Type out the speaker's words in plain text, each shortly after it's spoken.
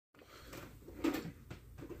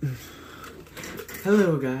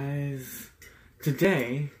Hello guys!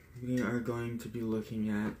 Today we are going to be looking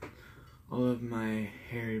at all of my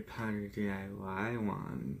Harry Potter DIY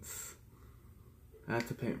wands. That's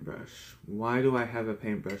a paintbrush. Why do I have a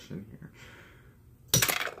paintbrush in here?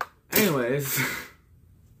 Anyways,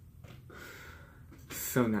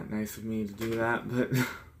 so not nice of me to do that, but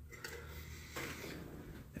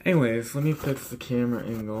anyways, let me fix the camera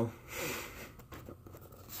angle.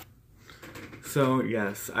 So,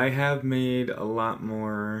 yes, I have made a lot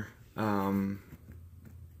more Harry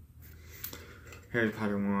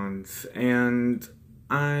Potter wands, and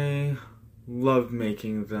I love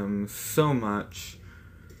making them so much.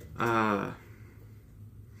 Of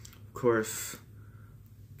course,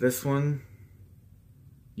 this one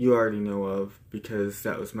you already know of because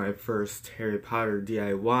that was my first Harry Potter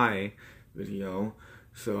DIY video,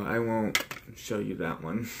 so I won't show you that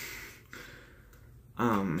one.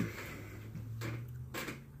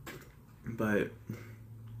 But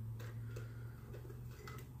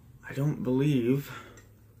I don't believe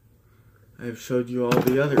I've showed you all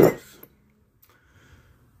the others.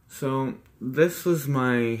 So this was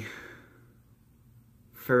my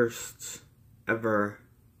first ever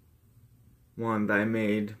one that I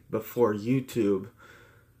made before YouTube.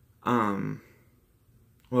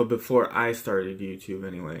 Well, before I started YouTube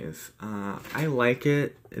anyways. I like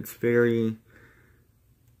it. It's very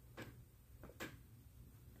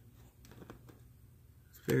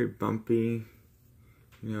bumpy.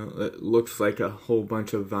 You know, it looks like a whole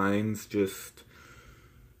bunch of vines just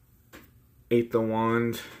ate the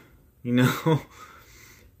wand, you know?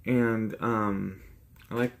 And, I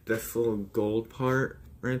like this little gold part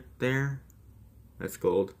right there. That's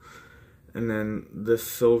gold. And then this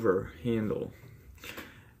silver handle.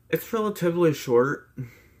 It's relatively short.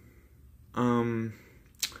 But,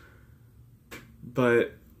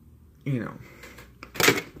 you know.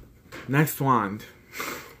 Next wand.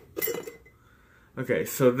 Okay,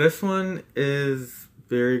 so this one is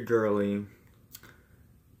very girly,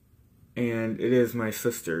 and it is my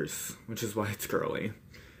sister's, which is why it's girly.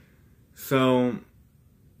 So,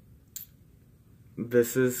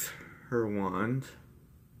 this is her wand.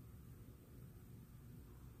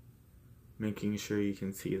 Making sure you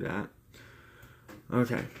can see that.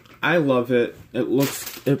 Okay, I love it.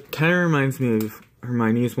 It kind of reminds me of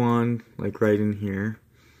Hermione's wand, like right in here.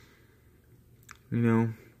 You know?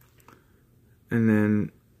 And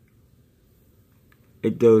then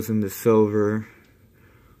it goes into silver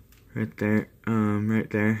right there, right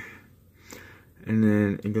there. And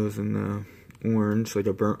then it goes in the orange, like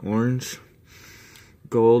a burnt orange,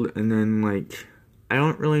 gold, and then like, I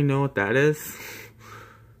don't really know what that is.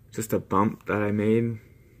 Just a bump that I made,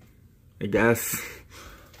 I guess.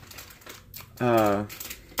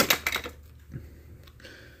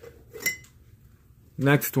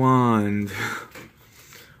 Next wand.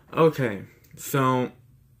 Okay. So,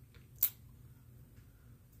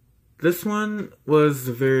 this one was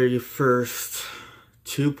the very first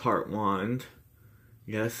two-part wand.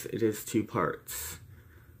 Yes, it is two parts.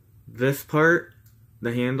 This part,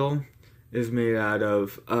 the handle, is made out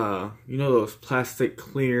of, you know those plastic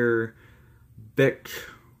clear Bic,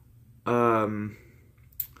 pens?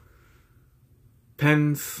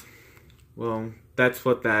 Well, that's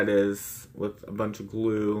what that is, with a bunch of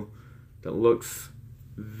glue that looks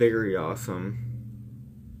very awesome.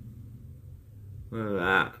 Look at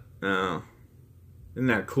that. Oh. Isn't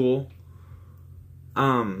that cool?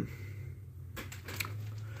 And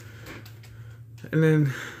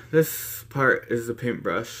then this part is the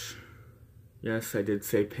paintbrush. Yes, I did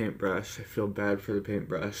say paintbrush. I feel bad for the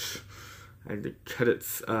paintbrush. I had to cut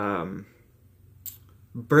its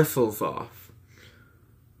bristles off.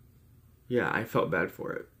 Yeah, I felt bad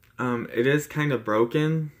for it. It is kind of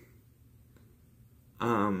broken.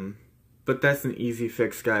 But that's an easy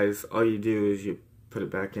fix, guys. All you do is you put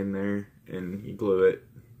it back in there and you glue it.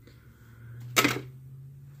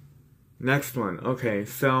 Next one. Okay,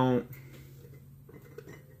 so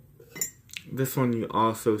this one you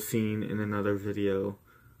also seen in another video.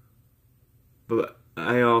 But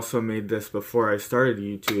I also made this before I started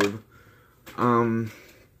YouTube.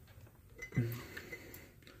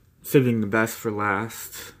 Saving the best for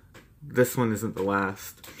last. This one isn't the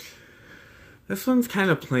last. This one's kind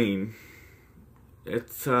of plain. It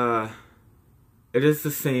is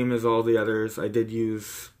the same as all the others. I did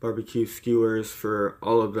use barbecue skewers for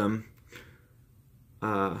all of them.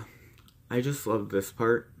 I just love this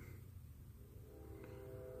part.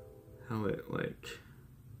 How it, like,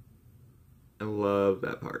 I love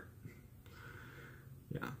that part.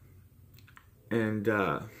 Yeah. And,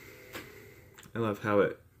 I love how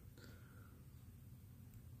it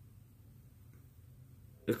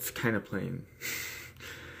it's kind of plain.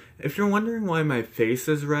 If you're wondering why my face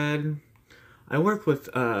is red, I work with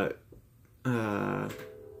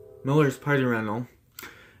Miller's Party Rental,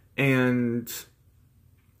 and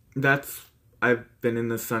I've been in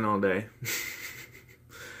the sun all day.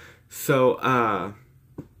 So,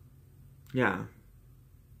 yeah.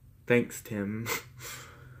 Thanks, Tim.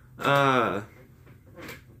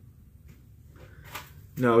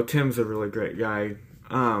 No, Tim's a really great guy.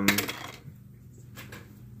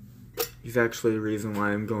 He's actually the reason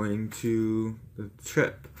why I'm going to the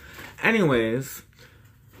trip. Anyways,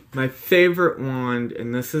 my favorite wand,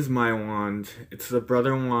 and this is my wand. It's the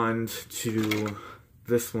brother wand to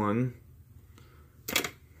this one.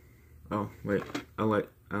 Oh, wait. I'll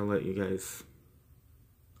let you guys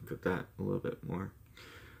look at that a little bit more.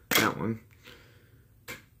 That one.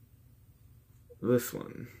 This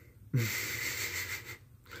one.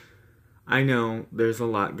 I know there's a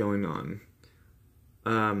lot going on.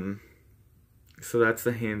 So that's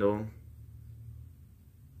the handle.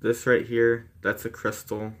 This right here, that's a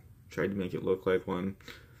crystal. Tried to make it look like one.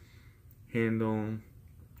 Handle.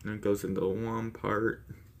 And it goes into the wand part.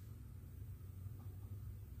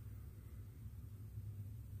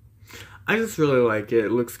 I just really like it.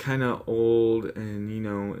 It looks kind of old and, you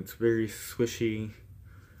know, it's very swishy.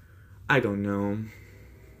 I don't know.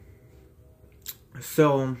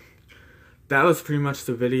 So, that was pretty much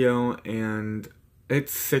the video, and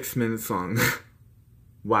it's 6 minutes long.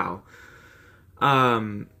 Wow.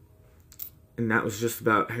 And that was just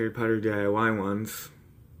about Harry Potter DIY ones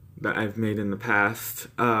that I've made in the past.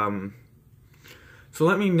 So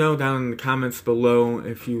let me know down in the comments below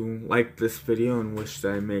if you like this video and wish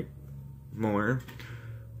that I make more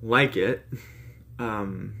like it.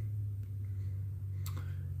 And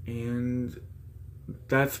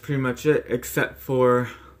that's pretty much it, except for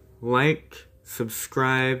like,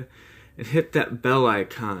 subscribe, and hit that bell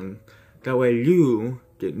icon. That way you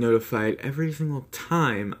get notified every single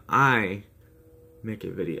time I make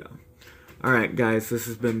a video. Alright guys, this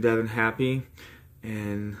has been Devin Happy,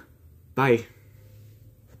 and bye.